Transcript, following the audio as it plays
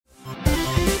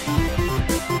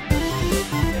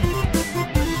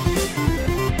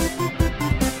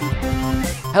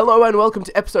Hello and welcome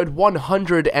to episode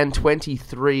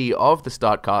 123 of the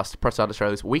Startcast, Press Start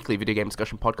Australia's weekly video game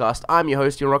discussion podcast. I'm your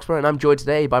host, Ewan, and I'm joined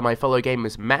today by my fellow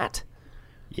gamers Matt.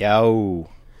 Yo.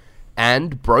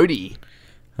 And Brodie.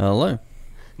 Hello.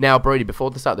 Now, Brodie,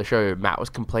 before the start of the show, Matt was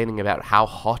complaining about how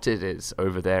hot it is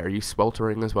over there. Are you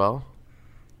sweltering as well?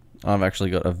 I've actually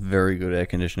got a very good air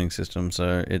conditioning system,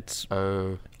 so it's...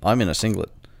 I'm in a singlet.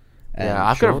 Yeah,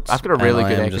 I've got a really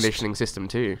good air conditioning system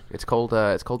too. It's called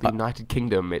the United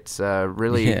Kingdom. It's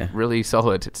really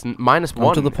solid. It's minus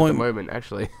one at the moment,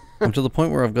 actually. I'm to the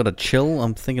point where I've got a chill.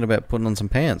 I'm thinking about putting on some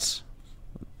pants,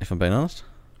 if I'm being honest.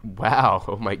 Wow!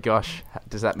 Oh my gosh!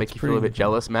 Does that make you feel a bit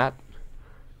jealous, Matt?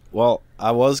 Well,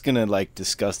 I was gonna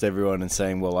disgust everyone and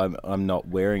saying, well, I'm not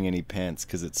wearing any pants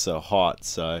because it's so hot.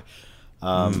 So,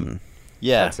 yeah,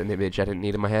 that's an image I didn't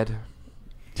need in my head.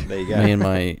 There you go.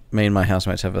 Me and my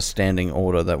housemates have a standing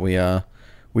order that we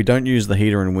don't use the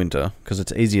heater in winter because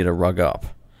it's easier to rug up,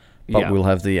 but we'll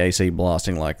have the AC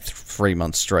blasting like 3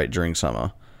 months straight during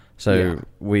summer. So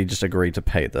we just agree to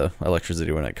pay the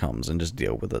electricity when it comes and just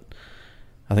deal with it.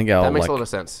 I think that makes a lot of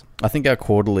sense. I think our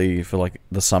quarterly for like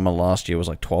the summer last year was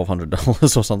like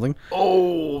 $1,200 or something.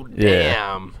 Oh damn!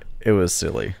 Yeah, it was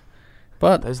silly,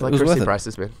 but those electricity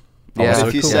prices, man. Yeah, so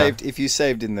if you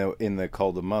saved in the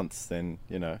colder months, then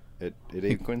you know it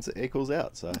equals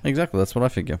out. So exactly, that's what I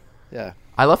figure. Yeah,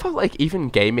 I love how like even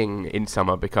gaming in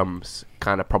summer becomes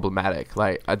kind of problematic.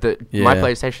 Like my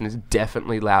PlayStation is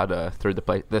definitely louder through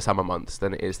the summer months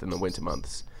than it is in the winter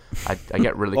months. I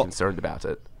get really concerned about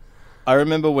it. I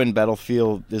remember when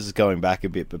Battlefield, this is going back a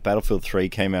bit, but Battlefield 3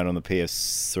 came out on the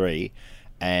PS3,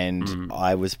 and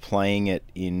I was playing it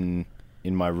in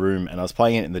my room, and I was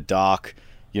playing it in the dark.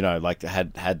 You know, like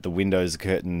had the windows,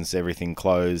 curtains, everything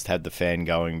closed, had the fan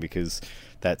going because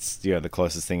that's the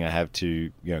closest thing I have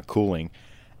to cooling.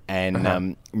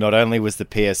 And not only was the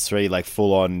PS3 like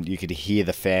full on, you could hear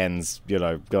the fans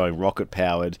going rocket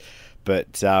powered,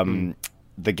 but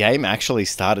the game actually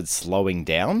started slowing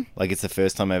down. Like it's the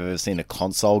first time I've ever seen a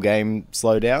console game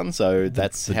slow down. So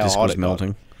that's the how disc hot was it melting.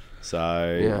 got.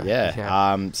 So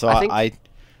yeah. So I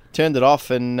turned it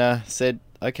off and said,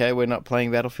 okay, we're not playing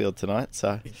Battlefield tonight,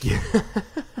 so...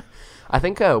 I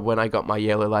think when I got my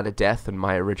Yellow Light of Death and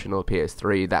my original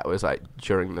PS3, that was like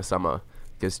during the summer,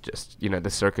 because just, the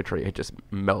circuitry had just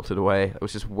melted away. It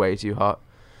was just way too hot.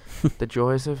 The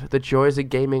joys of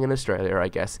gaming in Australia, I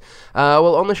guess.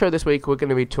 Well, on the show this week, we're going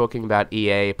to be talking about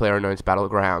EA, PlayerUnknown's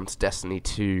Battlegrounds, Destiny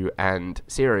 2, and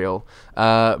Serial.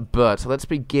 But let's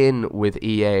begin with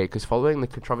EA, because following the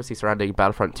controversy surrounding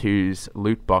Battlefront 2's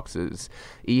loot boxes,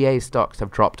 EA stocks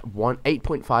have dropped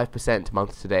 8.5%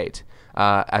 month to date,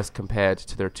 as compared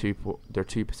to their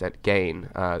 2% gain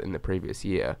in the previous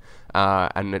year,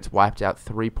 and it's wiped out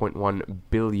 3.1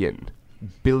 billion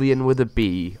with a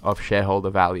B of shareholder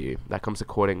value. That comes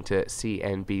according to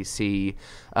CNBC.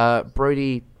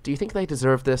 Brodie, do you think they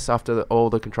deserve this after all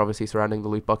the controversy surrounding the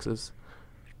loot boxes?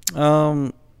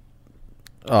 I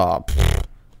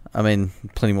mean,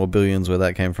 plenty more billions where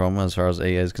that came from as far as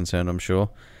EA is concerned, I'm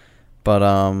sure. But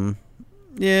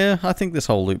yeah, I think this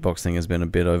whole loot box thing has been a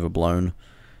bit overblown.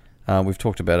 We've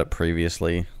talked about it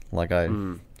previously. Like I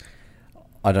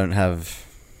don't have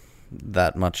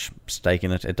that much stake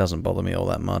in it. It doesn't bother me all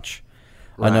that much.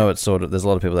 Right. I know it's there's a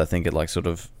lot of people that think it like sort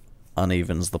of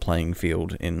unevens the playing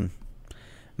field in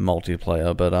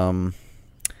multiplayer, but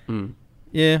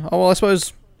yeah. Oh, well, I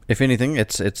suppose if anything,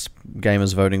 it's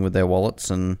gamers voting with their wallets,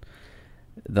 and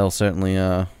they'll certainly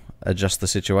adjust the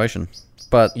situation.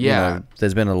 But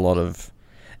there's been a lot of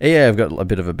EA have got a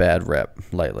bit of a bad rep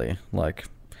lately. Like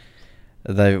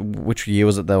which year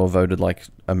was it they were voted like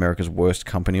America's worst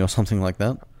company or something like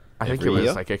that? I think it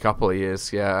was like a couple of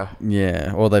years, yeah.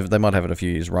 Yeah, or they might have it a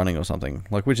few years running or something,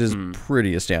 like, which is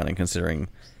pretty astounding considering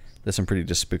there's some pretty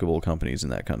despicable companies in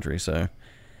that country. So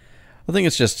I think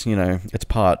it's just, it's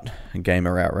part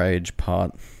gamer outrage,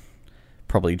 part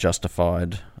probably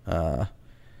justified sort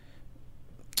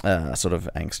of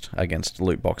angst against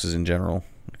loot boxes in general,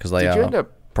 because they are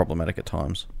problematic at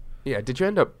times. Yeah, did you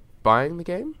end up buying the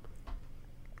game?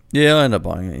 Yeah, I ended up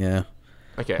buying it, yeah.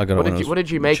 Okay, what did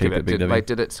you make of it?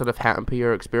 Did it sort of hamper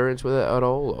your experience with it at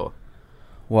all? Or?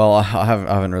 Well, I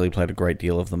haven't really played a great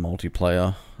deal of the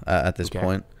multiplayer at this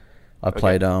point. I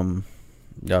played I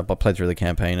played through the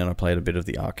campaign, and I played a bit of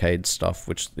the arcade stuff,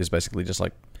 which is basically just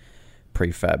like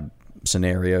prefab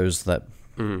scenarios that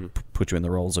put you in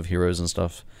the roles of heroes and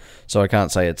stuff. So I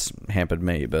can't say it's hampered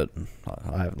me, but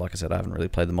like I said, I haven't really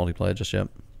played the multiplayer just yet.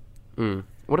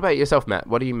 What about yourself, Matt?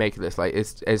 What do you make of this? Like,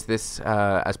 is this,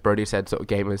 as Brodie said, sort of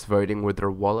gamers voting with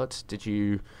their wallet? Did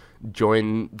you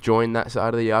join that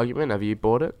side of the argument? Have you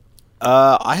bought it?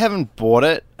 I haven't bought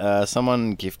it.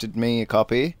 Someone gifted me a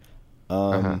copy.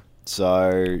 So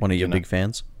One of your big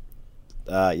fans?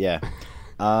 Yeah.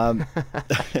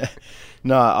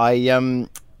 No, I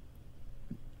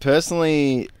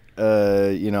personally,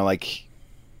 like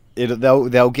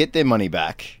they'll get their money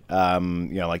back.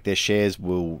 Like their shares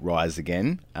will rise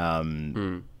again.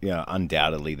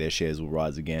 Undoubtedly their shares will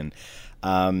rise again.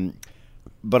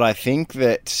 But I think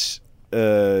that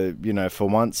for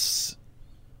once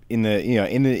in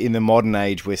the modern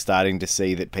age, we're starting to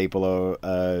see that people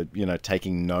are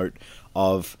taking note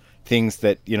of things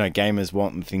that gamers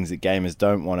want and things that gamers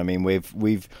don't want. I mean,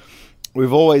 we've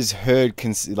always heard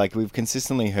we've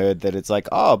consistently heard that it's like,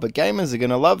 oh, but gamers are going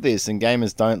to love this and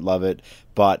gamers don't love it,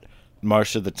 but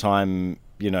most of the time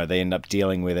they end up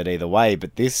dealing with it either way.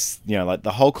 But this like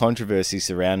the whole controversy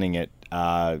surrounding it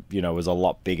was a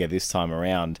lot bigger this time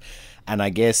around, and I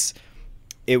guess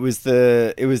it was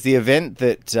the event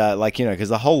that because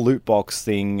the whole loot box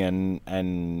thing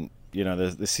and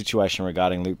the situation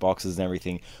regarding loot boxes and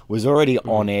everything was already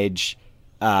on edge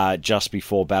just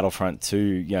before Battlefront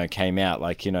 2 came out.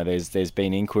 There's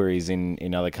been inquiries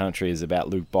in other countries about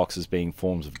loot boxes being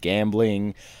forms of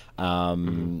gambling,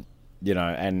 and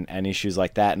issues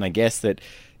like that. And I guess that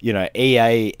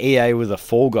EA were the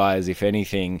fall guys, if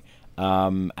anything,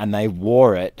 and they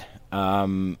wore it.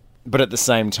 But at the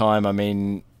same time, I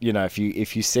mean, if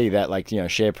you see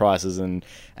that, share prices and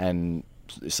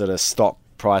sort of stock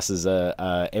prices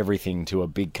are everything to a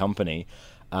big company.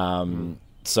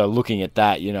 So looking at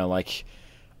that,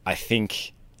 I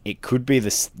think it could be the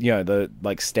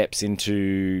steps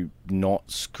into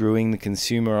not screwing the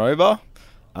consumer over.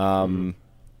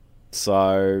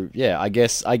 So yeah, I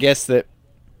guess that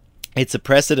it's a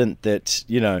precedent that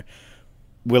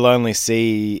we'll only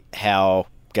see how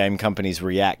game companies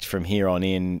react from here on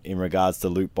in regards to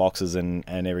loot boxes and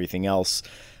everything else.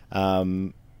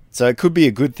 So it could be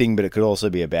a good thing, but it could also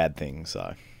be a bad thing.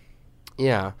 So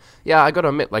yeah, I got to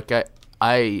admit,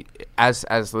 I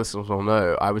as listeners will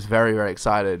know, I was very, very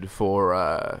excited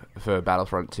for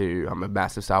Battlefront 2. I'm a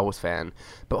massive Star Wars fan,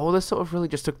 but all this sort of really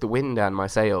just took the wind down my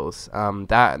sails.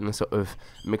 That and the sort of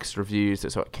mixed reviews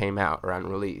that sort of came out around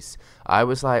release. I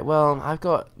was like, well, I've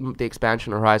got the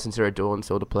expansion Horizon Zero Dawn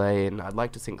still to play, and I'd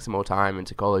like to sink some more time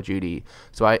into Call of Duty.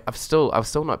 So I've still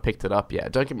not picked it up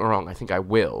yet. Don't get me wrong, I think I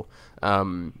will,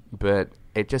 but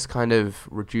it just kind of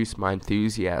reduced my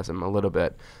enthusiasm a little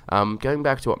bit. Going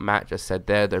back to what Matt just said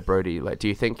there, though, Brodie, do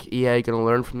you think EA going to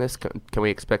learn from this? Can we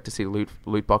expect to see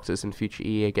loot boxes in future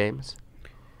EA games?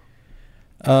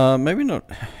 Maybe not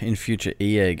in future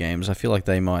EA games. I feel like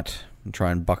they might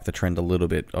try and buck the trend a little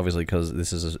bit, obviously, because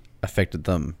this has affected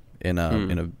them in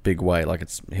a big way.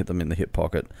 It's hit them in the hip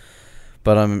pocket.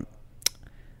 But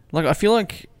I feel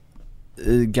like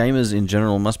gamers in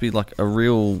general must be a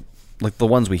real. The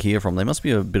ones we hear from, they must be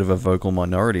a bit of a vocal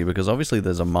minority, because obviously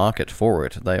there's a market for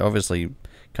it.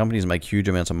 Companies make huge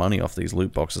amounts of money off these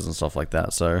loot boxes and stuff like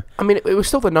that. So I mean, it was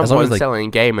still the number one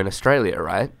selling game in Australia,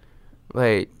 right?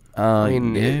 Maybe.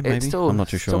 I'm not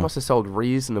too sure. Still must have sold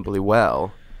reasonably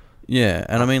well. Yeah,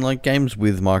 and I mean, games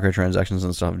with microtransactions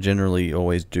and stuff generally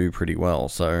always do pretty well.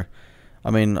 So,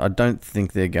 I mean, I don't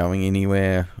think they're going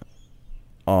anywhere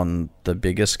on the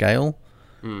bigger scale,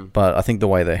 but I think the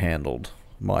way they're handled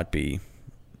might be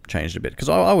changed a bit. Because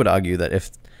I would argue that if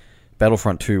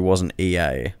Battlefront 2 wasn't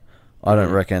EA, I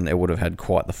don't reckon it would have had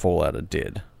quite the fallout it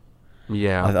did.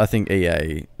 Yeah. I think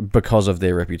EA, because of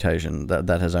their reputation,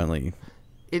 that has only...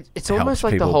 It's almost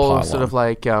like the whole sort of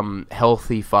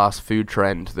healthy fast food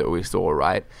trend that we saw,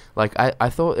 right? I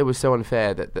thought it was so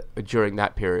unfair that during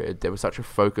that period there was such a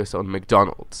focus on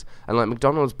McDonald's, and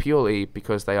McDonald's purely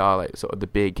because they are sort of the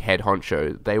big head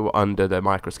honcho, they were under the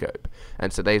microscope,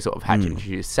 and so they sort of had to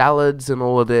introduce salads and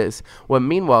all of this. Well,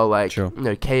 meanwhile,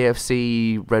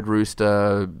 KFC, Red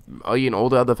Rooster, all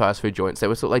the other fast food joints, they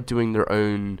were sort of doing their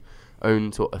own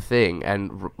sort of thing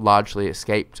and largely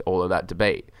escaped all of that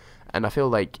debate. And I feel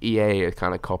like EA is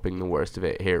kind of copying the worst of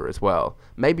it here as well.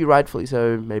 Maybe rightfully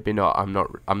so, maybe not. I'm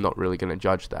not really going to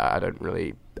judge that. I don't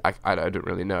really know. I don't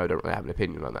really have an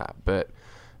opinion on that. But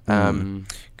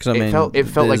it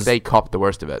felt like they copped the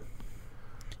worst of it.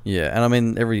 Yeah, and I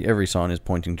mean every sign is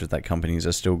pointing to that companies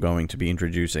are still going to be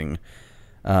introducing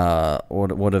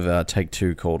what have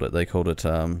Take-Two called it? They called it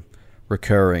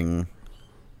recurring.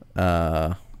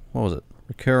 What was it?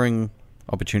 Recurring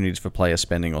opportunities for player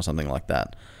spending or something like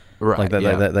that. Right,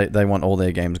 they want all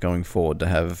their games going forward to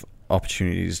have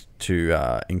opportunities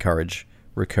to encourage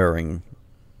recurring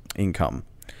income,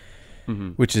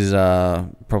 which is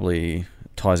probably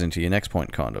ties into your next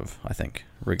point, kind of, I think,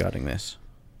 regarding this.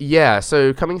 Yeah,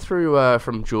 so coming through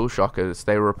from Jewel Shockers,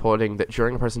 they were reporting that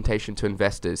during a presentation to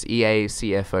investors, EA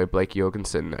CFO Blake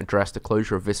Jorgensen addressed the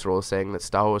closure of Visceral, saying that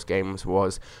Star Wars games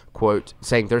was, quote,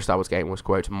 saying their Star Wars game was,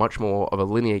 quote, much more of a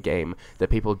linear game that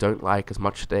people don't like as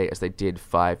much today as they did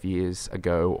 5 years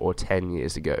ago or 10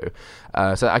 years ago.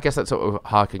 So I guess that's sort of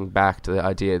harking back to the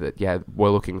idea that, yeah, we're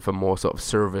looking for more sort of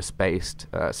service-based,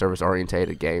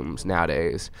 service-orientated games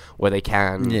nowadays, where they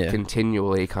can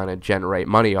continually kind of generate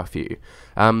money off you.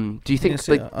 Do you think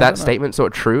that statement's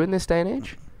sort of true in this day and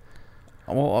age?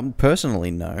 Well,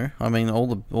 personally, no. I mean, all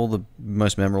the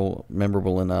most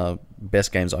memorable and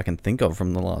best games I can think of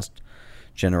from the last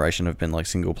generation have been like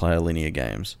single player linear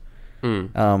games.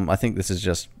 I think this is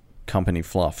just company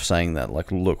fluff saying that,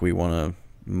 like, look, we want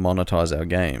to monetize our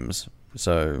games,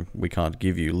 so we can't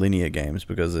give you linear games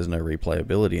because there's no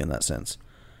replayability in that sense.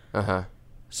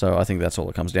 So I think that's all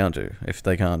it comes down to. If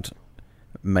they can't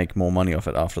make more money off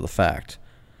it after the fact,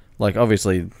 like,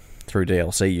 obviously through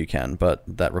DLC you can, but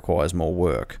that requires more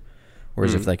work.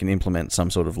 Whereas if they can implement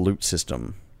some sort of loot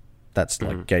system that's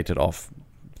like gated off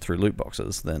through loot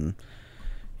boxes, then,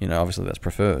 you know, obviously that's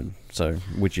preferred. So,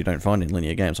 which you don't find in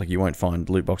linear games. Like, you won't find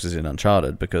loot boxes in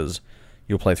Uncharted because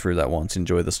you'll play through that once,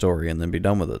 enjoy the story, and then be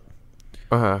done with it.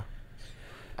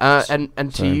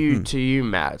 And to you,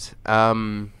 Matt,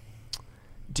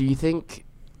 do you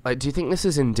think this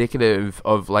is indicative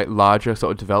of like larger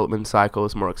sort of development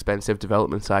cycles, more expensive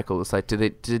development cycles? Like,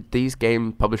 did these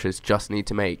game publishers just need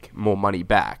to make more money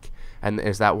back, and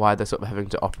is that why they're sort of having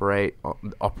to operate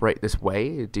this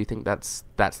way? Do you think that's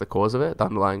the cause of it, the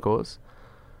underlying cause?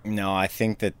 No, I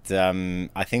think that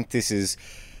I think this is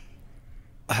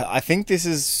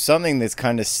something that's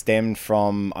kind of stemmed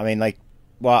from. I mean, like,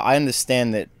 well, I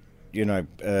understand that, you know,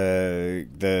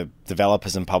 the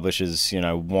developers and publishers, you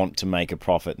know, want to make a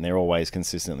profit, and they're always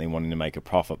consistently wanting to make a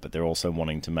profit, but they're also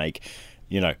wanting to make,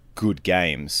 you know, good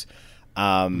games.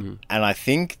 And I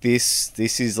think this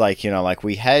is like, you know, like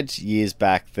we had years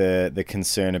back the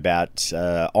concern about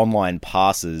online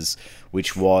passes,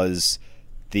 which was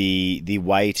the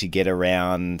way to get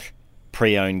around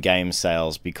pre-owned game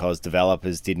sales, because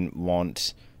developers didn't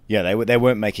want, they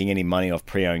weren't making any money off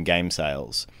pre-owned game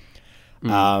sales.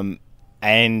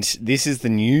 And this is the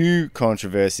new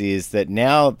controversy, is that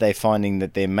now they're finding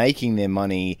that they're making their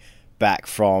money back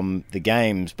from the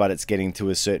games, but it's getting to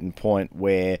a certain point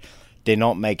where they're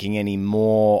not making any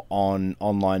more on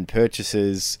online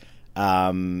purchases, you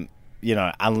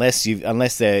know, unless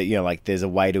they're, you know, like there's a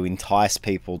way to entice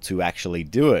people to actually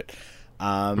do it.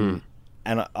 And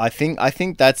I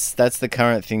think that's the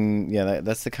current thing, you know,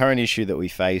 that's the current issue that we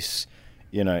face,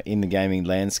 you know, in the gaming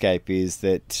landscape, is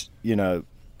that, you know,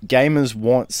 gamers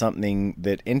want something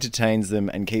that entertains them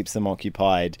and keeps them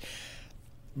occupied,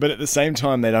 but at the same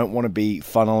time they don't want to be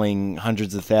funneling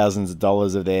hundreds of thousands of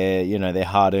dollars of their, you know, their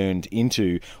hard-earned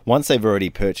into once they've already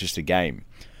purchased a game.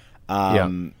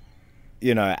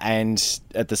 You know, and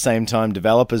at the same time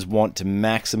developers want to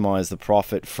maximize the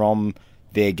profit from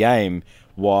their game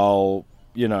while,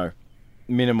 you know,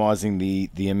 minimizing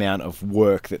the amount of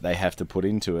work that they have to put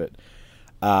into it.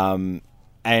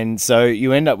 And so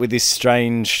you end up with this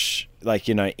strange, like,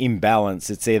 you know,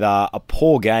 imbalance. It's either a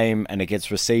poor game and it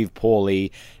gets received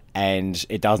poorly and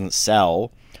it doesn't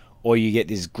sell, or you get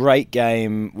this great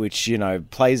game which, you know,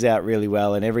 plays out really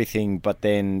well and everything, but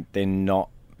then they're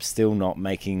still not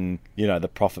making, you know, the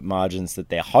profit margins that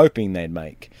they're hoping they'd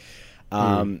make.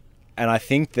 And I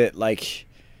think that, like,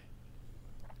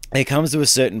 it comes to a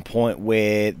certain point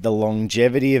where the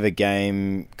longevity of a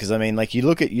game, because I mean, like, you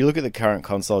look at the current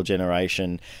console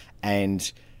generation,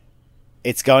 and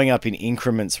it's going up in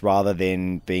increments rather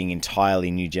than being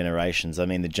entirely new generations. I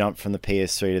mean, the jump from the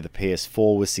PS3 to the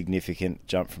PS4 was significant.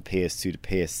 Jump from PS2 to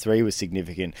PS3 was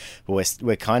significant. But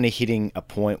we're kind of hitting a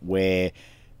point where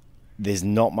there's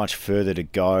not much further to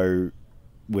go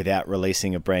without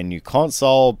releasing a brand new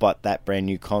console. But that brand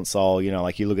new console, you know,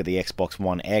 like you look at the Xbox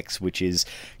One X, which is,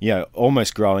 you know,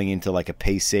 almost growing into like a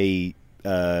PC,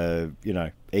 you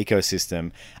know,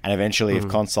 ecosystem. And eventually if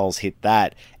consoles hit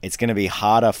that, it's going to be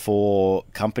harder for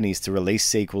companies to release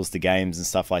sequels to games and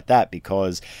stuff like that,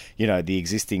 because, you know, the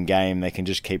existing game, they can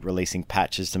just keep releasing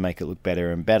patches to make it look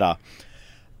better and better.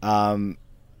 And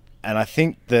I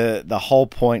think the whole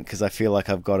point, because I feel like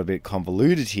I've got a bit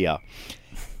convoluted here,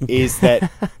 is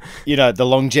that, you know, the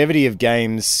longevity of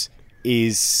games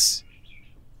is,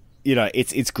 you know,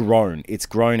 it's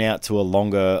grown out to a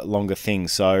longer thing.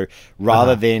 So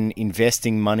rather than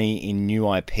investing money in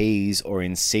new IPs or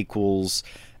in sequels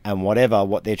and whatever,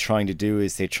 what they're trying to do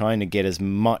is they're trying to get as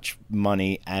much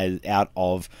money out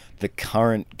of the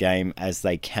current game as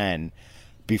they can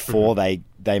before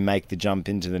they make the jump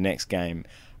into the next game.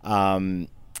 And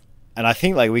I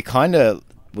think like we kind of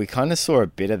saw a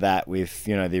bit of that with,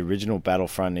 you know, the original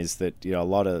Battlefront, is that, you know, a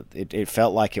lot of it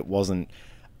felt like it wasn't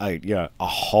a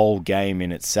whole game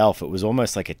in itself. It was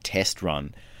almost like a test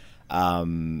run.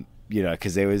 You know,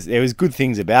 because there was good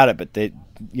things about it, but that,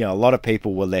 you know, a lot of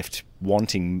people were left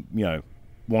wanting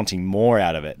more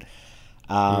out of it.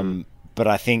 But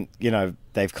I think, you know,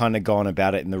 they've kind of gone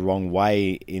about it in the wrong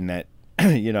way, in that,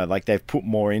 you know, like they've put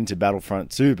more into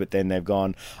Battlefront 2, but then they've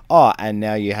gone, and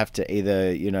now you have to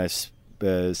either, you know,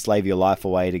 slave your life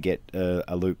away to get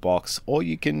a loot box, or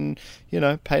you can, you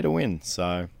know, pay to win.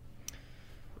 So,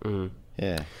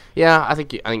 yeah, I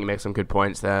think you make some good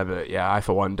points there, but yeah, I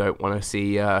for one don't want to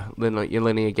see your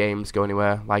linear games go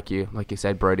anywhere. Like you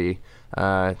said, Brodie, some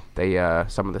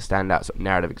of the standout sort of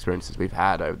narrative experiences we've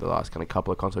had over the last kind of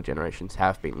couple of console generations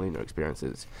have been linear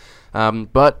experiences.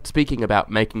 But speaking about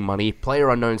making money,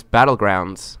 PlayerUnknown's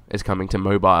Battlegrounds is coming to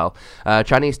mobile.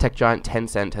 Chinese tech giant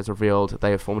Tencent has revealed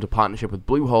they have formed a partnership with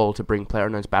Bluehole to bring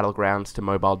PlayerUnknown's Battlegrounds to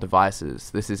mobile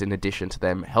devices. This is in addition to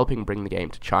them helping bring the game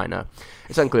to China.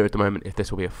 It's unclear at the moment if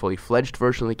this will be a fully fledged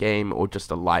version of the game or just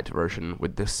a light version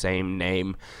with the same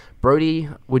name. Brodie,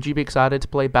 would you be excited to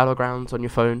play Battlegrounds on your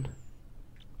phone?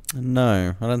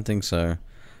 No, I don't think so.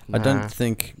 Nah. I don't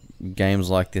think games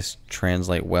like this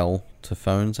translate well to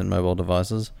phones and mobile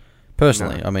devices.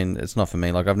 Personally, no. I mean, it's not for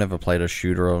me. Like, I've never played a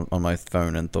shooter on my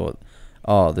phone and thought,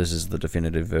 oh, this is the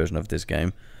definitive version of this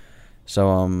game.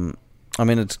 So, I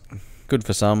mean, it's good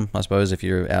for some, I suppose, if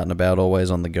you're out and about, always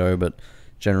on the go, but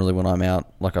generally when I'm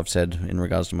out, like I've said in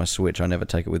regards to my Switch, I never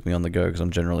take it with me on the go because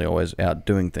I'm generally always out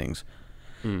doing things.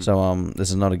 So this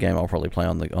is not a game I'll probably play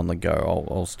on the go.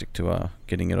 I'll stick to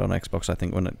getting it on Xbox, I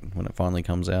think, when it finally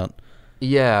comes out.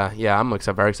 Yeah, I'm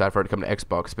very excited for it to come to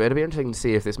Xbox, but it'll be interesting to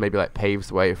see if this maybe like paves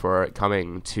the way for it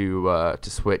coming to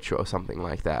Switch or something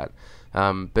like that.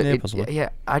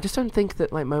 But I just don't think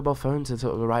that like mobile phones are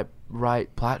sort of the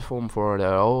right platform for it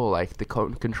at all. Like the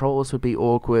controls would be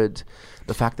awkward.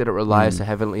 The fact that it relies so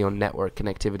heavily on network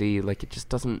connectivity, like it just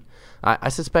doesn't. I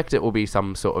suspect it will be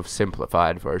some sort of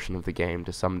simplified version of the game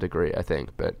to some degree, I think,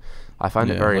 but I find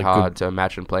it very hard to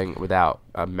imagine playing it without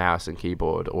a mouse and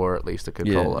keyboard or at least a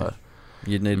controller.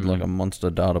 You'd need like a monster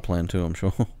data plan too, I'm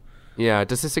sure. Yeah,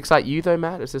 does this excite you though,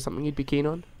 Matt? Is this something you'd be keen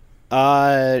on?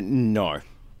 No.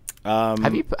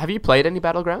 Have you played any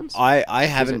Battlegrounds? I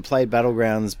haven't played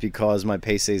Battlegrounds because my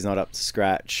PC's not up to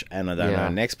scratch and I don't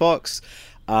own an Xbox.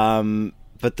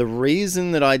 But the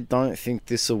reason that I don't think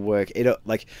this will work,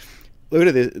 look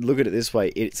at it this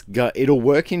way, it'll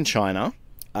work in China,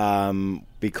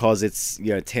 because it's,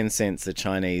 you know, Tencent's the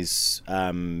Chinese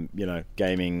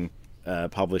gaming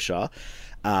publisher.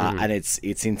 And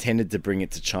it's intended to bring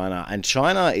it to China, and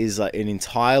China is like an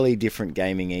entirely different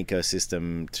gaming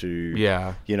ecosystem to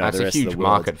that's the rest of the world. That's a huge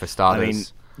market for starters. I mean,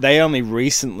 they only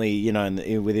recently,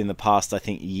 within the past, I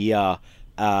think, year,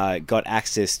 got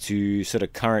access to sort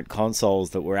of current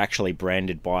consoles that were actually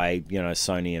branded by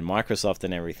Sony and Microsoft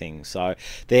and everything. So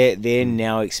they're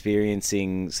now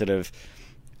experiencing sort of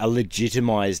a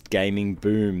legitimized gaming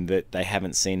boom that they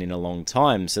haven't seen in a long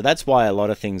time. So that's why a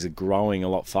lot of things are growing a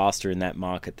lot faster in that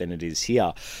market than it is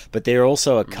here. But they're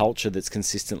also a culture that's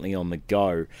consistently on the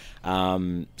go.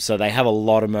 So they have a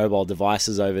lot of mobile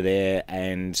devices over there,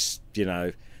 and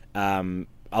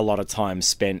a lot of time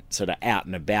spent sort of out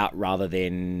and about rather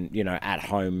than at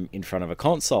home in front of a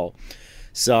console.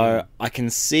 So I can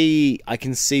see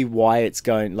why it's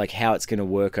going, like how it's going to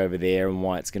work over there and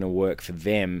why it's going to work for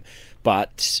them.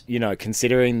 But,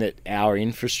 considering that our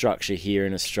infrastructure here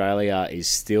in Australia is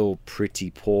still pretty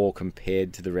poor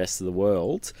compared to the rest of the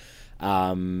world,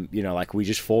 like we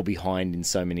just fall behind in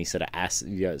so many sort of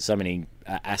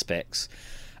aspects.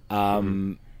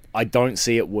 I don't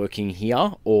see it working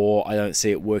here, or I don't see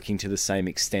it working to the same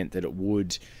extent that it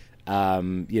would,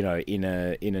 in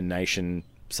a nation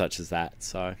such as that.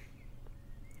 So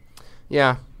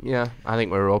yeah, I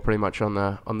think we're all pretty much on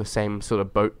the same sort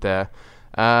of boat there.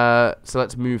 So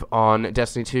let's move on.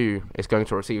 Destiny 2 is going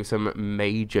to receive some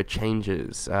major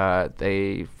changes.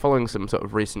 Following some sort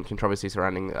of recent controversy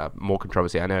surrounding more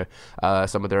controversy, I know,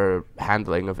 some of their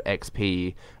handling of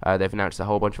XP. They've announced a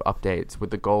whole bunch of updates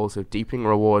with the goals of deepening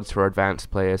rewards for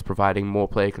advanced players, providing more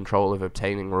player control of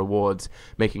obtaining rewards,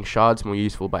 making shards more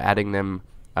useful by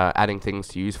adding things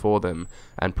to use for them,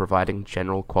 and providing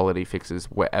general quality fixes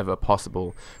wherever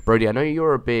possible. Brodie, I know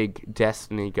you're a big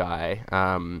Destiny guy.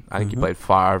 I think you played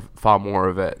far more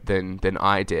of it than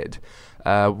I did.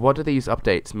 What do these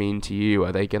updates mean to you?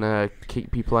 Are they gonna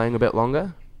keep you playing a bit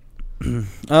longer?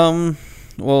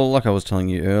 Well, like I was telling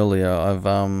you earlier,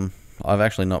 I've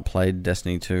actually not played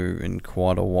Destiny 2 in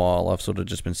quite a while. I've sort of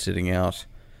just been sitting out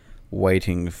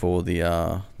waiting for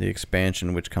the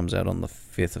expansion, which comes out on the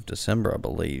 5th of December, I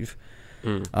believe.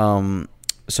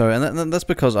 So, and that's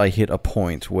because I hit a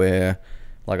point where,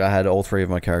 like, I had all 3 of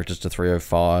my characters to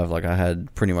 305. Like, I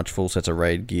had pretty much full sets of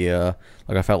raid gear.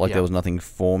 Like, I felt like there was nothing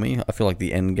for me. I feel like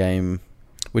the end game,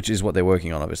 which is what they're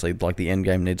working on, obviously, like, the end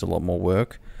game needs a lot more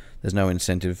work. There's no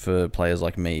incentive for players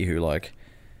like me who, like,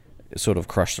 sort of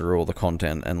crushed through all the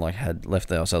content and, like, had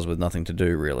left ourselves with nothing to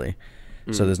do, really.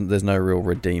 So there's no real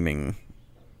redeeming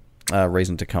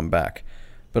reason to come back.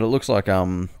 But it looks like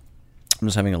I'm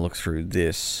just having a look through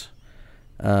this.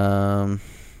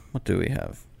 What do we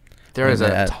have? There is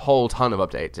a whole ton of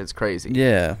updates. It's crazy.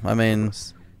 Yeah, I mean,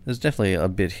 there's definitely a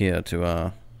bit here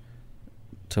to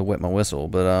wet my whistle.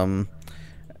 But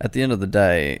at the end of the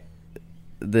day,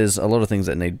 there's a lot of things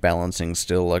that need balancing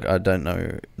still. Like, I don't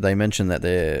know. They mentioned that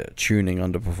they're tuning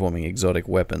underperforming exotic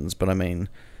weapons, but I mean,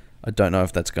 I don't know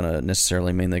if that's going to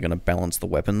necessarily mean they're going to balance the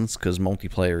weapons, because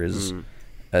multiplayer is,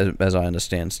 as I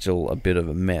understand, still a bit of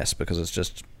a mess because it's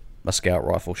just a scout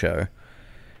rifle show.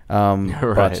 Right.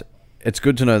 But it's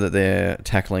good to know that they're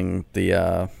tackling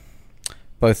the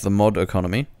both the mod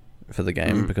economy for the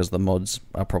game, because the mods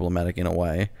are problematic in a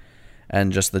way,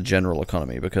 and just the general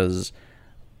economy, because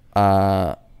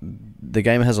the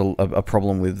game has a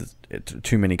problem with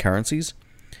too many currencies.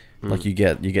 Like, you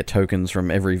get tokens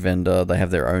from every vendor. They have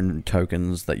their own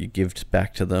tokens that you give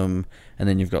back to them, and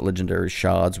then you've got legendary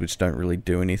shards, which don't really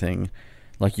do anything.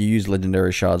 Like, you use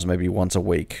legendary shards maybe once a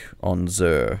week on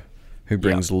Xur, who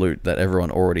brings loot that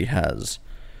everyone already has.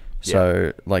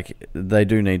 So, like, they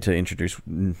do need to introduce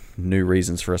new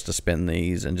reasons for us to spend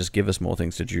these and just give us more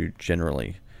things to do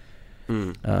generally.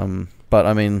 But,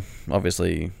 I mean,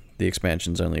 obviously, the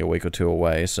expansion's only a week or 2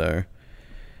 away, so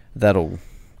that'll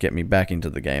get me back into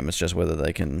the game. It's just whether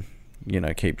they can,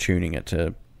 keep tuning it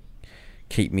to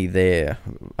keep me there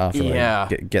after I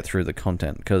get through the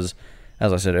content. Because,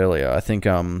 as I said earlier, I think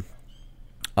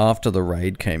after the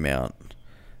raid came out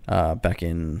back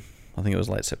in, I think it was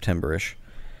late September-ish,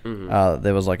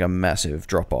 there was like a massive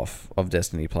drop-off of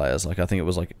Destiny players. Like, I think it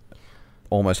was like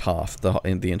almost half the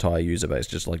entire user base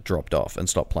just like dropped off and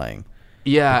stopped playing.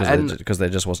 Yeah, because there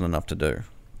just wasn't enough to do.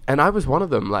 And I was one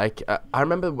of them. Like, I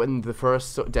remember when the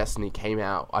first sort of Destiny came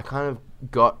out, I kind of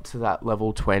got to that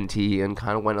level 20 and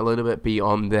kind of went a little bit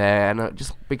beyond there, and I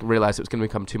just realized it was going to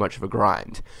become too much of a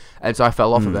grind. And so I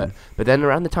fell off of it. But then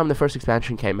around the time the first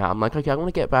expansion came out, I'm like, okay, I want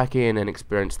to get back in and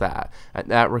experience that. And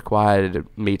that required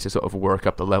me to sort of work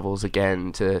up the levels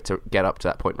again to get up to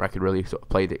that point where I could really sort of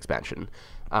play the expansion.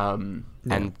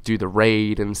 And do the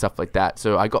raid and stuff like that.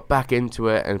 So I got back into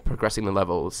it and progressing the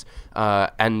levels,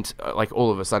 and like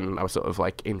all of a sudden I was sort of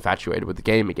like infatuated with the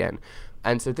game again.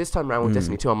 And so this time around with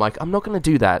Destiny 2, I'm like, I'm not going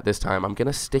to do that this time. I'm going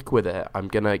to stick with it. I'm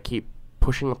going to keep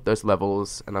pushing up those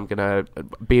levels, and I'm going to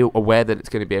be aware that it's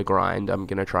going to be a grind. I'm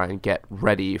going to try and get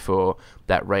ready for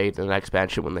that raid and that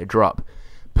expansion when they drop.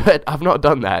 But I've not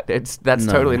done that. That's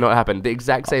totally not happened. The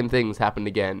exact same things happened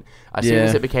again. As soon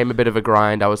as it became a bit of a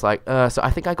grind, I was like, so I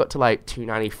think I got to like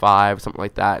 295, something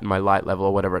like that, in my light level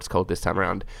or whatever it's called this time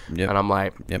around. And I'm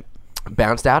like,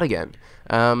 bounced out again.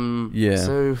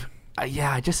 So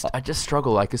I just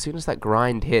struggle. Like, as soon as that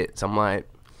grind hits, I'm like,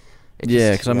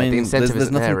 because I mean, the incentive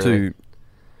there's nothing really.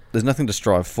 There's nothing to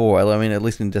strive for. I mean, at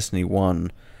least in Destiny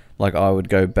 1. Like, I would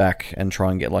go back and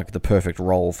try and get like the perfect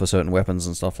roll for certain weapons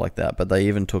and stuff like that. But they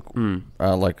even took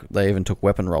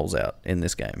weapon rolls out in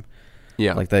this game.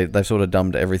 Yeah, like they've sort of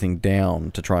dumbed everything down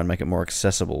to try and make it more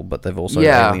accessible. But they've also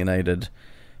alienated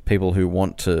people who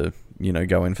want to,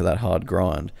 go in for that hard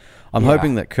grind. I'm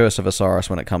hoping that Curse of Osiris,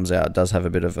 when it comes out, does have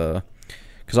a bit of a,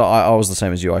 because I was the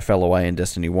same as you. I fell away in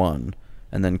Destiny 1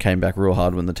 and then came back real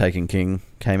hard when the Taken King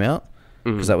came out.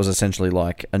 Because that was essentially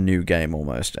like a new game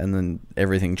almost, and then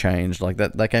everything changed. Like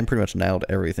that game pretty much nailed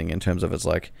everything in terms of its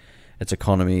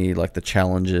economy, like the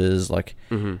challenges. Like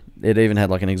it even had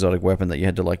like an exotic weapon that you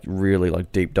had to like really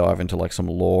like deep dive into like some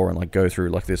lore and like go through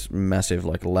like this massive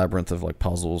like labyrinth of like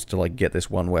puzzles to like get this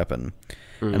one weapon.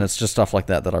 And it's just stuff like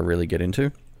that I really get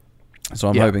into. So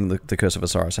I'm hoping the Curse of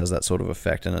Osiris has that sort of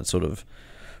effect, and it sort of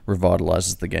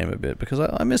revitalizes the game a bit, because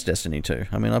I miss Destiny 2.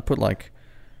 I mean, I put like.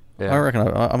 I reckon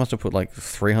I must have put like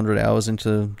 300 hours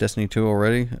into Destiny 2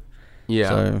 already. Yeah.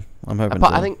 So I'm hoping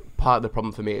I think part of the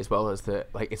problem for me as well is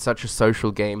that like it's such a social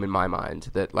game in my mind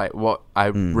that like what I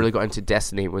really got into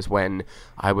Destiny was when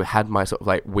I had my sort of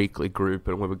like weekly group,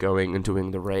 and we were going and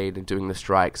doing the raid and doing the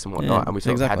strikes and whatnot, and we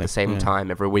sort of had the same time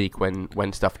every week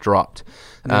when stuff dropped.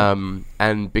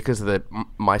 And because of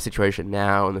my situation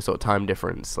now and the sort of time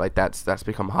difference, like that's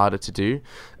become harder to do.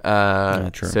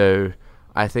 True. So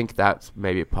I think that's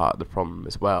maybe part of the problem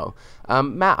as well.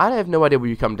 Matt, I have no idea where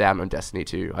you come down on Destiny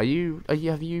 2.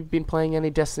 Have you been playing any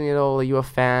Destiny at all? Are you a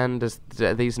fan? Do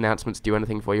these announcements do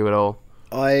anything for you at all?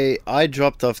 I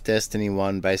dropped off Destiny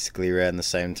 1 basically around the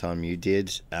same time you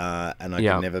did, and I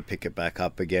could never pick it back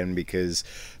up again because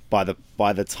by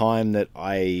the time that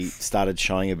I started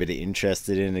showing a bit of interest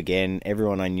in it again,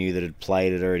 everyone I knew that had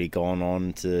played had already gone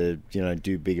on to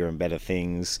do bigger and better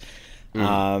things.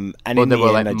 And well, they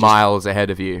were miles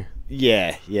ahead of you.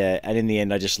 Yeah, and in the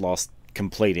end I just lost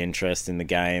complete interest in the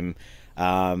game.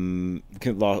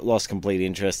 Lost complete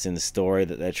interest in the story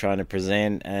that they're trying to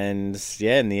present, and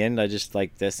in the end I just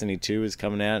Destiny 2 is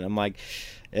coming out and I'm like,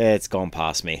 it's gone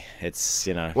past me. It's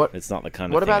it's not the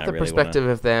kind of what thing about I the really perspective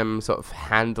of them sort of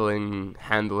handling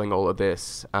all of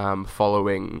this,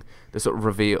 following the sort of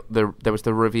reveal. There was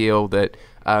the reveal that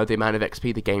the amount of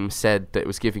XP the game said that it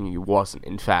was giving you wasn't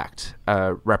in fact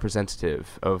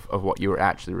representative of what you were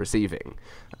actually receiving.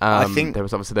 I think there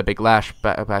was obviously the big lash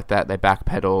about that. They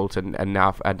backpedaled and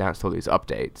now announced all these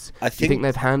updates. Do you think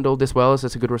they've handled this well? Is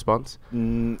this a good response?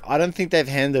 I don't think they've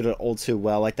handled it all too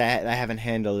well. They haven't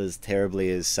handled it as terribly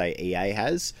as say EA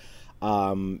has,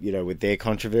 with their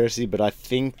controversy. But I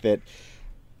think that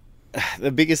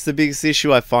the biggest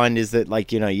issue I find is that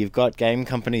you've got game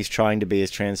companies trying to be as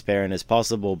transparent as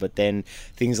possible, but then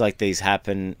things like these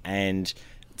happen and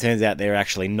it turns out they're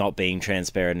actually not being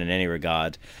transparent in any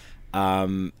regard.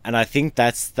 And I think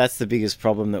that's the biggest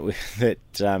problem that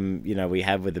we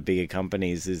have with the bigger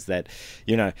companies is that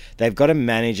they've got to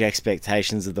manage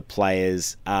expectations of the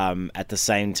players at the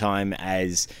same time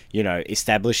as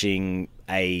establishing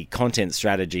a content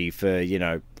strategy for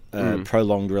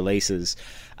prolonged releases.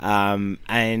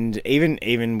 And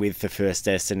even with the first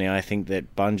Destiny, I think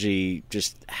that Bungie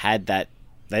just had that.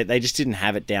 They just didn't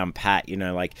have it down pat.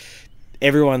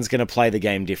 Everyone's going to play the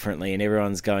game differently and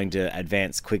everyone's going to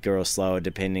advance quicker or slower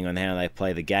depending on how they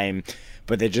play the game.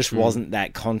 But there just wasn't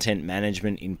that content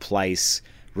management in place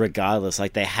regardless.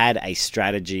 They had a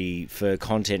strategy for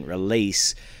content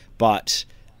release, but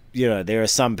there are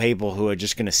some people who are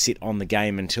just going to sit on the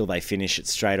game until they finish it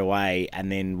straight away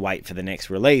and then wait for the next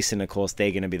release. And of course,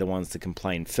 they're going to be the ones to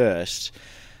complain first.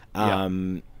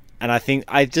 And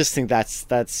I just think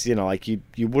that's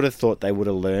you would have thought they would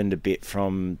have learned a bit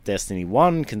from Destiny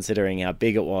 1, considering how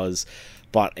big it was,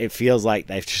 but it feels like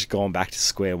they've just gone back to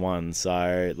square one.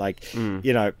 So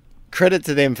credit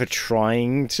to them for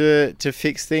trying to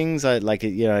fix things.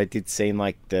 It did seem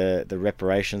like the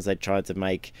reparations they tried to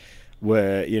make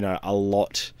were a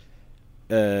lot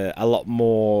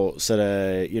more sort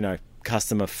of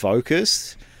customer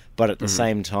focused, but at the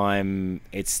same time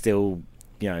it still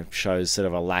shows sort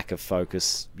of a lack of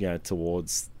focus,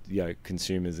 towards,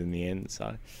 consumers in the end.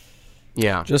 So,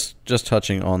 yeah. Just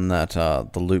touching on that,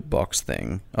 the loot box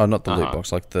thing. Oh, not the loot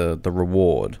box, the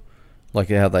reward.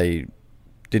 How they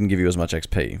didn't give you as much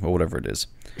XP or whatever it is.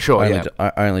 Sure,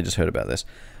 I only just heard about this.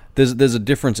 There's a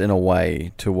difference in a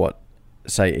way to what,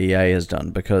 say, EA has done,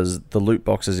 because the loot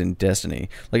boxes in Destiny,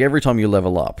 every time you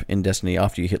level up in Destiny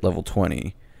after you hit level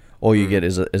 20, all you get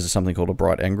is something called a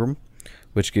bright engram,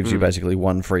 which gives you basically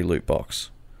one free loot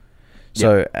box.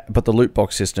 So, but the loot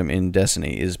box system in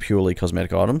Destiny is purely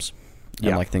cosmetic items,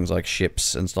 and things like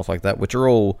ships and stuff like that, which are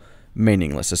all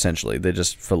meaningless essentially. They're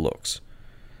just for looks.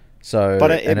 So, but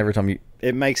every time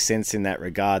it makes sense in that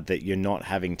regard that you're not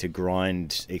having to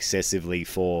grind excessively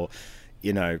for,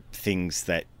 things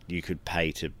that you could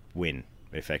pay to win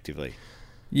effectively.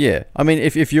 Yeah, I mean,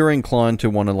 if you're inclined to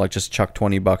want to just chuck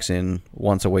 $20 in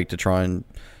once a week to try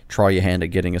your hand at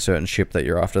getting a certain ship that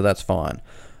you're after, that's fine.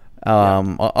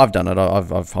 I've done it.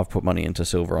 I've put money into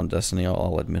silver on Destiny.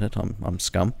 I'll admit it. I'm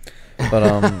scum,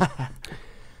 but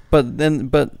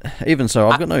but even so,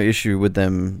 I've got no issue with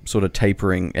them sort of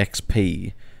tapering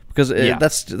XP because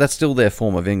that's still their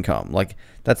form of income.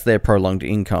 That's their prolonged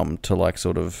income to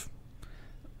sort of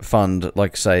fund,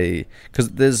 say,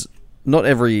 because there's not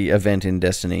every event in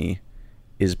Destiny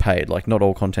is paid. Not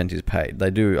all content is paid.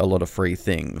 They do a lot of free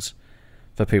things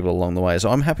for people along the way. So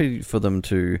I'm happy for them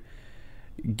to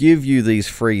give you these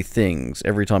free things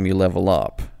every time you level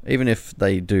up, even if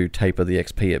they do taper the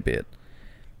XP a bit.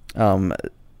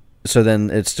 So then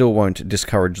it still won't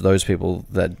discourage those people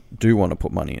that do want to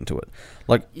put money into it.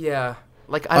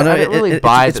 I don't really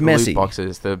buy that the loot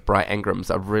boxes, the bright engrams,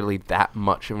 are really that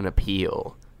much of an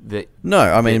appeal. No,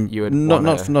 I mean,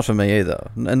 not for me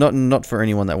either. Not for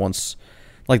anyone that wants.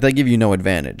 They give you no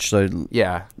advantage, so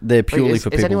they're purely for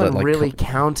people that is anyone really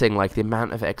counting the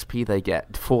amount of XP they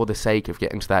get for the sake of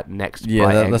getting to that next?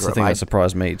 Yeah, that's the thing that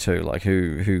surprised me too.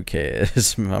 Who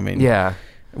cares? I mean,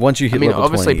 Once you hit level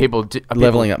obviously 20, people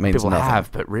leveling up means people nothing.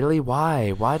 have, but really,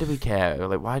 why? Why do we care?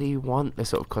 Like, why do you want this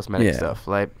sort of cosmetic stuff?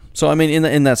 Like, so I mean,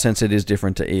 in that sense, it is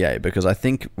different to EA because I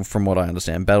think, from what I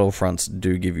understand, Battlefronts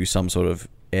do give you some sort of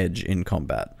edge in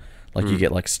combat. Like you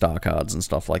get like star cards and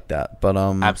stuff like that. But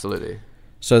absolutely.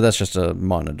 So that's just a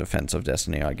minor defense of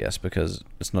Destiny, I guess, because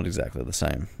it's not exactly the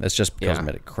same. It's just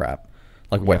cosmetic crap.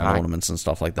 Like weapon ornaments and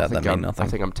stuff like that mean nothing. I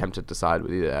think I'm tempted to side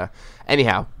with you there.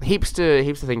 Anyhow, heaps to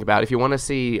think about. If you want to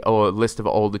see a list of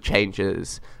all the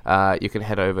changes, you can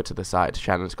head over to the site.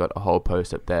 Shannon's got a whole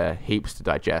post up there. Heaps to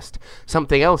digest.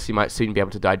 Something else you might soon be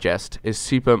able to digest is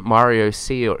Super Mario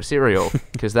cereal,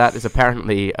 because that is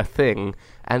apparently a thing,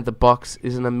 and the box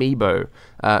is an amiibo.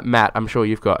 Matt, I'm sure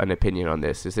you've got an opinion on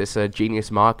this. Is this a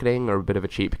genius marketing or a bit of a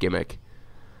cheap gimmick?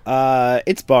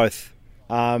 It's both.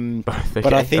 But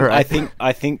I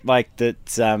think like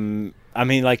that. I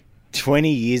mean, like 20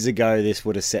 years ago, this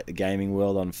would have set the gaming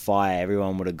world on fire.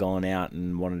 Everyone would have gone out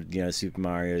and wanted, Super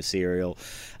Mario cereal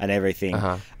and everything.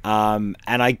 And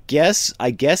I guess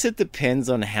it depends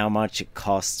on how much it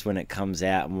costs when it comes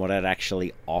out and what it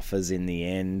actually offers in the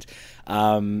end.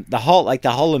 The whole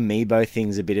amiibo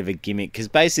thing's a bit of a gimmick because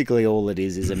basically all it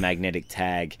is a magnetic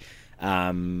tag.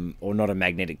 Or not a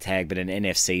magnetic tag, but an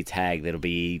NFC tag that'll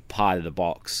be part of the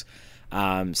box.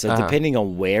 So depending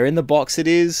on where in the box it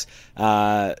is,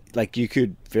 like you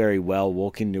could very well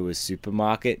walk into a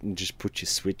supermarket and just put your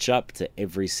Switch up to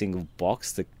every single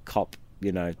box to cop,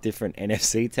 different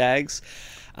NFC tags.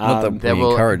 Not that there we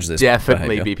will encourage this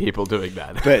definitely behavior. be people doing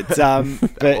that.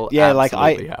 But yeah, like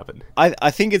happen.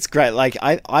 I think it's great. Like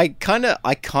I kind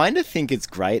of think it's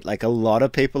great. Like a lot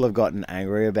of people have gotten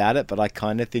angry about it, but I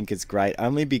kind of think it's great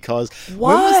only because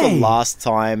Why? When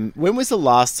was the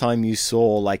last time you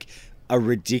saw like a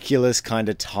ridiculous kind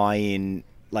of tie-in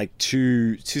like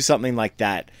to something like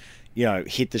that?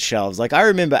 Hit the shelves. Like I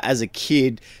remember as a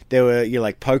kid, there were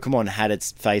like Pokemon had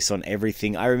its face on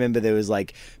everything. I remember there was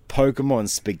like Pokemon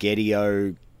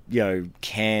Spaghetti-O,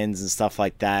 cans and stuff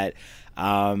like that.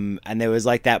 And there was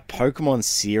like that Pokemon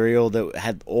cereal that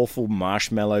had awful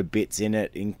marshmallow bits in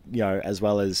it, as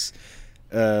well as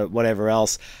whatever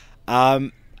else.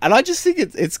 And I just think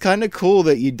it's kind of cool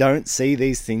that you don't see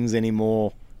these things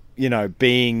anymore,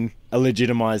 being a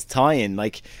legitimized tie-in.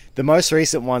 Like the most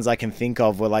recent ones I can think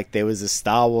of were like there was a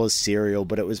Star Wars cereal,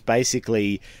 but it was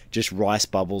basically just rice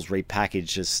bubbles repackaged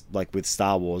just like with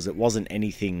Star Wars. It wasn't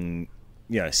anything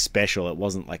special. It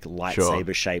wasn't like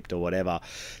lightsaber shaped or whatever.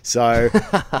 So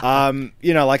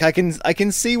like I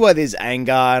can see why there's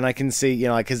anger, and I can see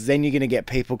because then you're gonna get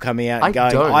people coming out and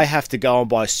I have to go and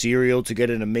buy cereal to get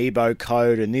an amiibo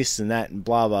code and this and that and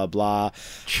blah blah blah.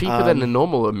 Cheaper than a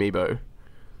normal amiibo.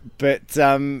 But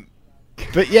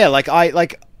yeah, like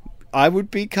I would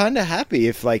be kind of happy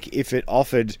if it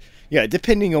offered,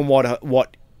 depending on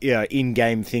what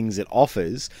in-game things it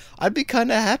offers, I'd be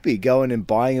kind of happy going and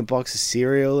buying a box of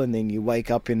cereal, and then you wake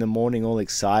up in the morning all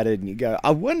excited and you go, I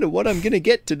wonder what I'm going to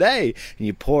get today. And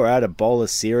you pour out a bowl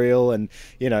of cereal, and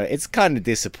it's kind of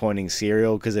disappointing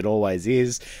cereal because it always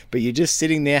is, but you're just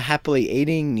sitting there happily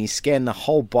eating, and you scan the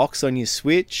whole box on your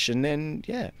Switch, and then,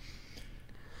 yeah.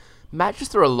 Matt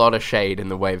just threw a lot of shade in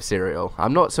the way of cereal.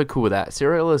 I'm not so cool with that.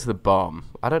 Cereal is the bomb.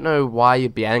 I don't know why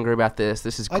you'd be angry about this.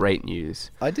 This is great news.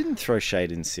 I didn't throw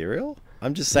shade in cereal.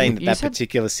 I'm just saying that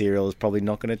particular cereal is probably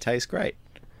not going to taste great.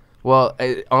 Well,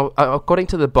 according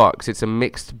to the box, it's a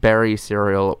mixed berry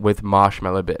cereal with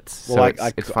marshmallow bits. Well,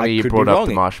 so it's funny you brought up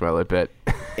the marshmallow bit.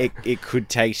 It could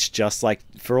taste just like,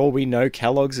 for all we know,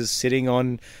 Kellogg's is sitting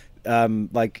on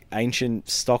like ancient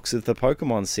stocks of the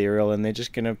Pokemon cereal, and they're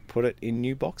just gonna put it in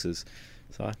new boxes.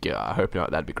 So yeah, I hope not.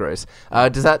 That'd be gross.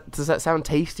 Does that sound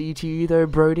tasty to you though,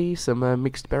 Brodie? Some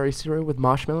mixed berry cereal with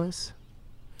marshmallows?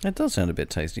 It does sound a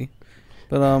bit tasty,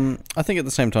 but I think at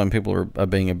the same time people are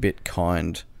being a bit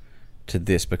kind to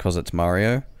this because it's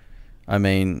Mario. I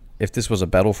mean, if this was a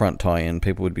Battlefront tie-in,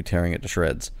 people would be tearing it to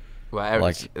shreds.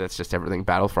 Well, that's just everything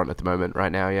Battlefront at the moment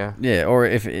right now, yeah. Yeah, or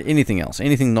if anything else,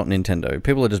 anything not Nintendo.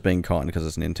 People are just being kind because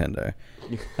it's Nintendo.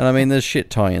 And I mean, there's shit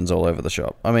tie-ins all over the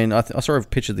shop. I mean, I saw a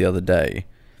picture the other day.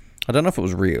 I don't know if it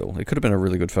was real. It could have been a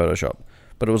really good Photoshop.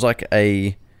 But it was like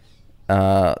a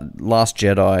Last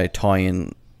Jedi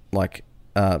tie-in, like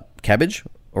cabbage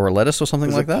or a lettuce or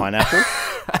something like that. Pineapple?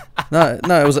 No,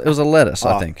 it was a lettuce,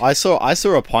 I think. I saw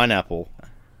a pineapple.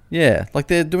 Yeah, like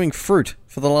they're doing fruit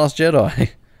for The Last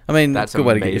Jedi. I mean, that's a good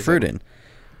way to get your fruit in.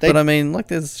 But I mean, like,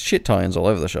 there's shit tie-ins all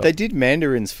over the shop. They did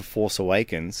mandarins for Force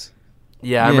Awakens.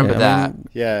 Yeah, I remember that.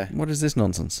 Yeah. What is this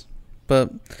nonsense?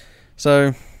 But,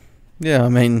 so, yeah, I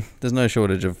mean, there's no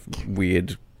shortage of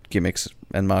weird gimmicks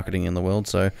and marketing in the world,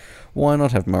 so why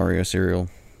not have Mario cereal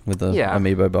with the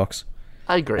amiibo box?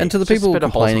 I agree. And to the It's just a people bit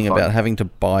of complaining wholesome fun. about having to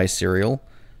buy cereal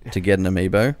to get an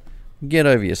amiibo, get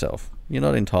over yourself. You're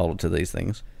not entitled to these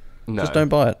things. No. Just don't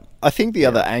buy it. I think the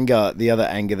other anger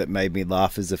that made me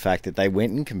laugh is the fact that they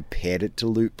went and compared it to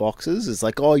loot boxes. It's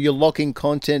like, oh, you're locking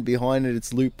content behind it.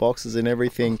 It's loot boxes and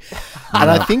everything.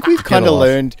 And I think we've kind of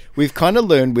learned with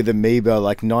Amiibo,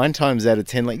 like 9 times out of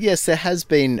 10, like, yes, there has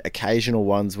been occasional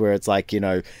ones where it's like,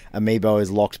 Amiibo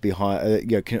is locked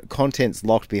behind, content's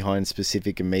locked behind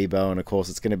specific Amiibo. And of course,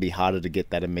 it's going to be harder to get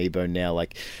that Amiibo now.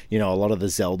 Like, a lot of the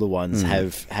Zelda ones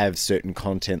have certain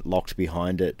content locked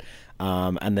behind it.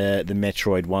 And the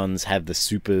Metroid ones have the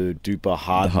super duper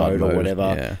hard mode or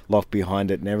whatever locked behind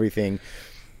it and everything.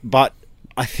 But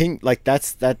I think like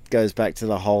that goes back to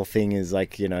the whole thing is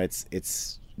like,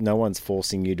 it's no one's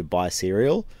forcing you to buy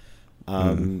cereal.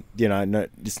 No,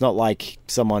 it's not like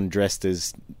someone dressed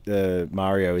as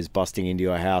Mario is busting into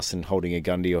your house and holding a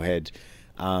gun to your head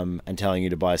and telling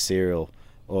you to buy cereal.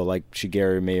 Or like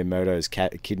Shigeru Miyamoto's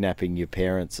kidnapping your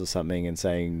parents or something and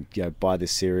saying, buy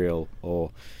this cereal, or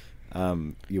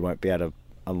you won't be able to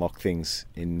unlock things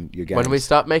in your game. When we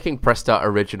start making Press Start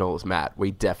originals, Matt,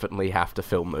 we definitely have to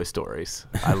film those stories.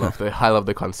 I love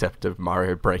the concept of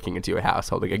Mario breaking into your house,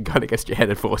 holding a gun against your head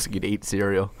and forcing you to eat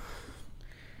cereal.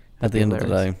 At the end of the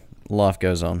day, life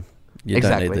goes on. You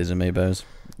don't need these amiibos.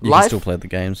 You can still play the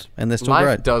games, and they're still great.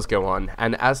 Life does go on,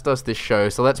 and as does this show.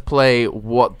 So let's play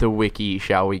What the Wiki,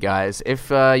 shall we, guys?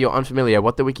 If you're unfamiliar,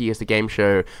 What the Wiki is the game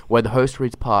show where the host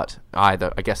reads I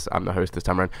guess I'm the host this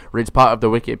time around, reads part of the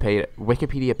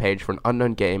Wikipedia page for an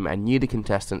unknown game, and you, the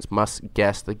contestants, must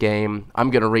guess the game. I'm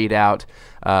going to read out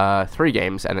 3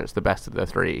 games, and it's the best of the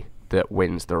 3 that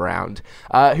wins the round.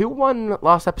 Who won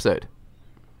last episode?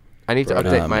 I need to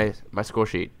update my score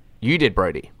sheet. You did,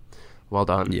 Brodie. Well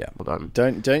done. Yeah. Well done.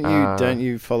 Don't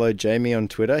you follow Jamie on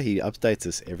Twitter? He updates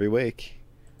us every week.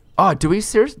 Oh,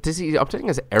 does he updating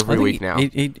us every week now?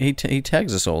 He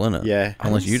tags us all in it. Yeah.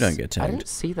 Unless you don't get tagged. I didn't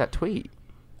see that tweet.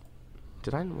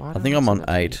 Did I? I think I'm on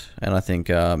 8, and I think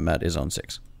Matt is on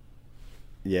 6.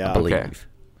 Yeah. I believe.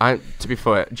 Okay. To be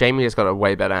fair, Jamie has got a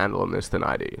way better handle on this than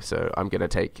I do, so I'm gonna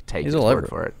take his word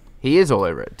for it. He is all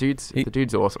over it. The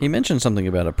dude's awesome. He mentioned something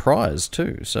about a prize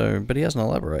too, but he hasn't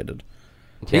elaborated.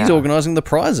 Yeah. He's organising the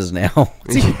prizes now.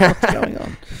 What's going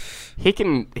on?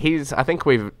 I think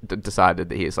we've decided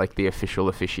that he's like the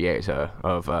official officiator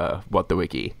of What the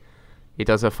Wiki. He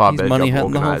does a far better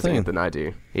job organising it than I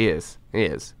do. He is.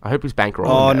 I hope he's bankrolling.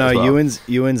 Oh no, as well.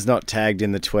 Ewan's not tagged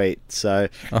in the tweet. So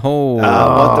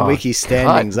What the Wiki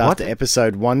standings after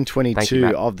episode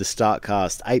 122 of the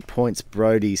Startcast: 8 points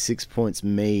Brodie, 6 points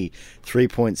me, 3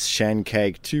 points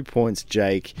Shancake, 2 points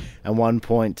Jake, and 1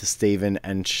 point to Stephen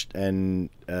and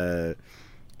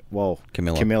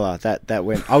Camilla. That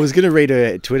went. I was going to read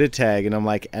a Twitter tag, and I'm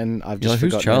like, and I've just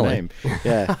forgotten her name.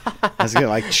 Yeah, I was going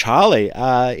like Charlie.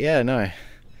 Yeah, no.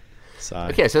 So.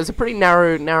 Okay, so there's a pretty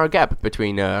narrow gap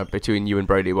between you and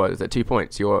Brodie. What is that? 2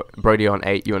 points. You're Brodie on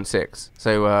 8, you on 6.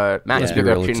 So Matt, you have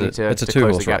the opportunity to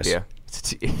close the gap here.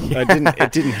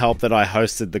 It didn't help that I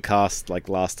hosted the cast like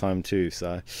last time too.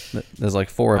 So there's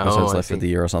like 4 episodes left of the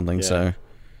year or something. Yeah. So.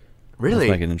 Really?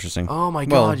 Let's make it interesting. Oh my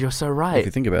god, you're so right. If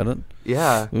you think about it.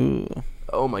 Yeah. Ooh.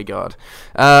 Oh my god.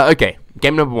 Okay,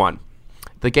 game number 1.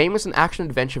 The game is an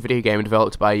action-adventure video game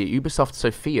developed by Ubisoft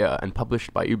Sofia and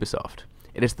published by Ubisoft.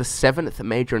 It is the 7th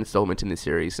major installment in the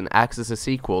series and acts as a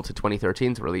sequel to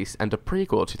 2013's release and a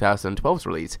prequel to 2012's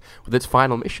release, with its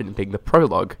final mission being the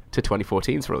prologue to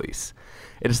 2014's release.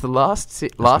 It is the last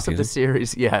of the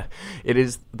series. Yeah, it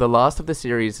is the last of the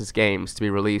series' games to be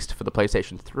released for the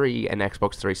PlayStation 3 and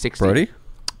Xbox 360.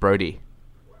 Brodie.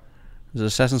 Is it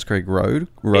Assassin's Creed Rogue?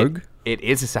 It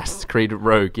is Assassin's Creed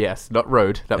Rogue. Yes, not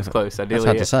Road. That was close. That's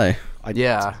hard to say. I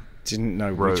didn't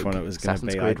know which one it was going to be.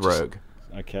 Assassin's Creed Rogue.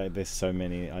 Okay, there's so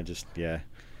many.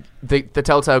 The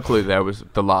telltale clue there was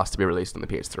the last to be released on the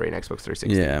PS3 and Xbox 360.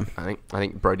 Yeah, I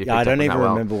think Brodie. Yeah, I don't even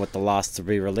remember what the last to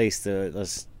be released.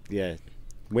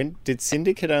 When did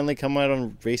Syndicate only come out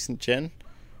on recent gen?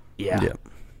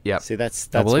 Yeah. See, that's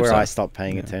where I stopped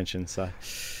paying attention. So,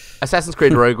 Assassin's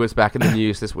Creed Rogue was back in the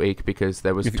news this week because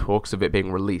there was talks of it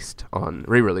being re-released on the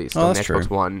Xbox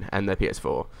One and the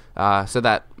PS4. So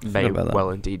that may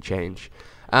well indeed change.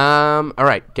 All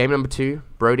right, game number 2,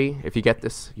 Brodie. If you get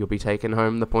this, you'll be taking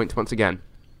home the points once again.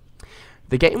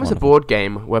 The game is a board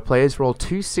game where players roll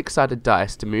 2 6-sided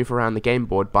dice to move around the game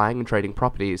board, buying and trading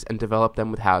properties, and develop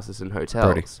them with houses and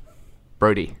hotels.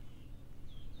 Brodie.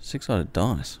 6-sided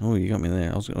dice. Oh, you got me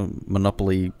there. I was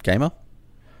Monopoly Gamer.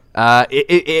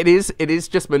 It is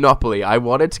just Monopoly. I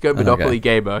wanted to go Monopoly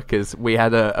Gamer because we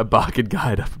had a bargain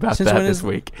guide up about that this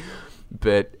week.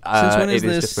 But Since when is it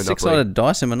there just Monopoly. six-sided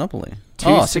dice in Monopoly?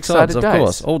 Two six six-sided sides, of dice.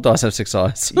 course. All dice have 6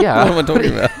 sides. Yeah. What am I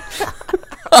talking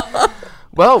about?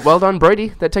 Well done, Brodie.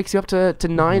 That takes you up to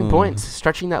 9 points,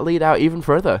 stretching that lead out even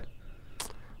further.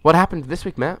 What happened this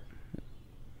week, Matt?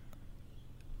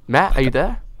 Matt, are you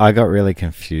there? I got really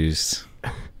confused.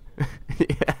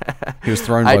 He was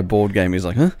thrown by board game. He's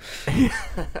like, huh?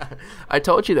 I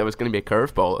told you there was going to be a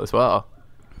curveball as well.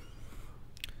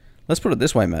 Let's put it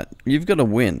this way, Matt. You've got to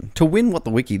win. To win What the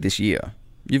Wiki this year,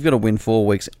 you've got to win 4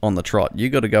 weeks on the trot.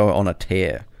 You've got to go on a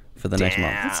tear for the next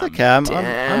month. It's okay.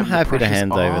 I'm happy to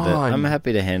hand over on. I'm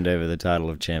happy to hand over the title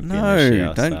of champion No, this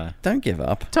year. don't give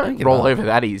up. Don't give roll up. over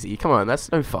that easy. Come on,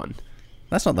 that's no fun.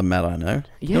 That's not the Matt I know.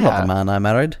 You're Yeah. not the man I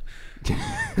married.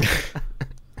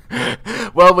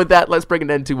 Well, with that, let's bring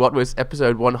an end to what was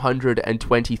episode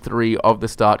 123 of the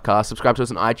Startcast. Subscribe to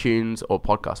us on iTunes or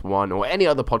Podcast One or any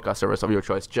other podcast service of your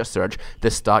choice. Just search the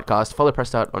Startcast. Follow Press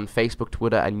Start on Facebook,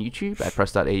 Twitter, and YouTube at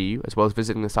press.au, as well as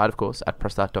visiting the site, of course, at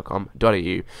pressstart.com.au.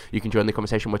 You can join the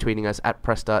conversation by tweeting us at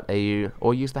press.au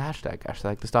or use the hashtag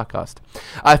the Startcast.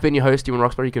 I've been your host, Ewan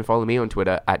Roxburgh. You can follow me on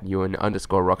Twitter at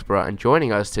Ewan_Roxburgh. And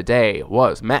joining us today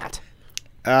was Matt.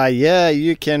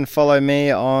 You can follow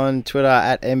me on Twitter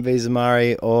at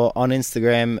MVZamari or on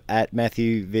Instagram at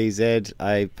MatthewVZ.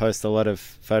 I post a lot of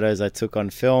photos I took on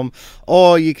film,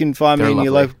 or you can find me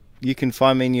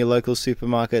in your local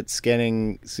supermarket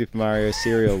scanning Super Mario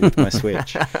cereal with my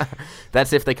Switch.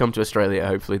 That's if they come to Australia.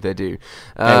 Hopefully they do.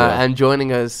 And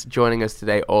joining us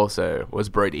today also was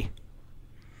Brodie.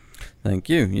 Thank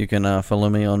you. You can follow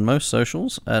me on most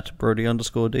socials at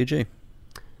Brodie_DG.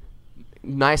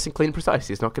 Nice and clean, precise.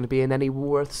 He's not going to be in any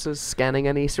Woolworths scanning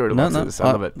any cereal boxes.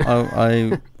 I love it.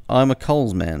 I'm a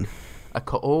Coles man.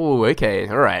 Okay,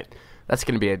 all right. That's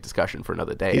going to be a discussion for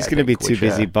another day. He's going to be too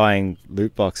busy buying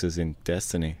loot boxes in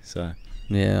Destiny. So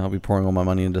yeah, I'll be pouring all my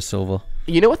money into silver.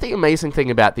 You know what the amazing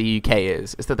thing about the UK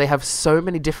is that they have so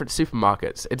many different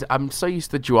supermarkets. I'm so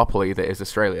used to the duopoly that is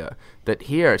Australia that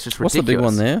here it's just ridiculous. What's the big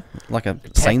one there? Like a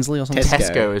Sainsbury or something?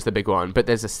 Tesco is the big one, but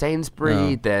there's a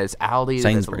Sainsbury, there's Aldi,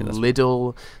 there's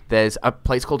Lidl, there's a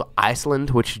place called Iceland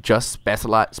which just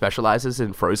specializes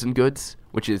in frozen goods,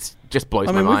 which is just blows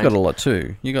my mind. We've got a lot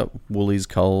too. You got Woolies,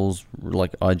 Coles,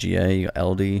 like IGA, you got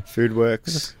Aldi,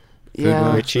 Foodworks,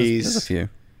 Richies. There's a few.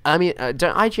 I mean,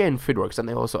 don't IGA and Foodworks, and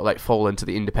they all sort of like fall into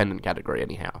the independent category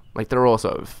anyhow. Like they're all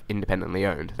sort of independently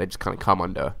owned. They just kind of come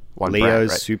under one Leo's brand,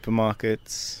 right?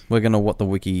 Supermarkets. We're going to What the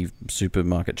Wiki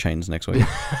supermarket chains next week.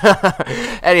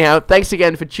 Anyhow, thanks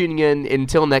again for tuning in.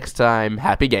 Until next time,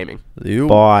 happy gaming.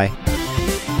 Bye.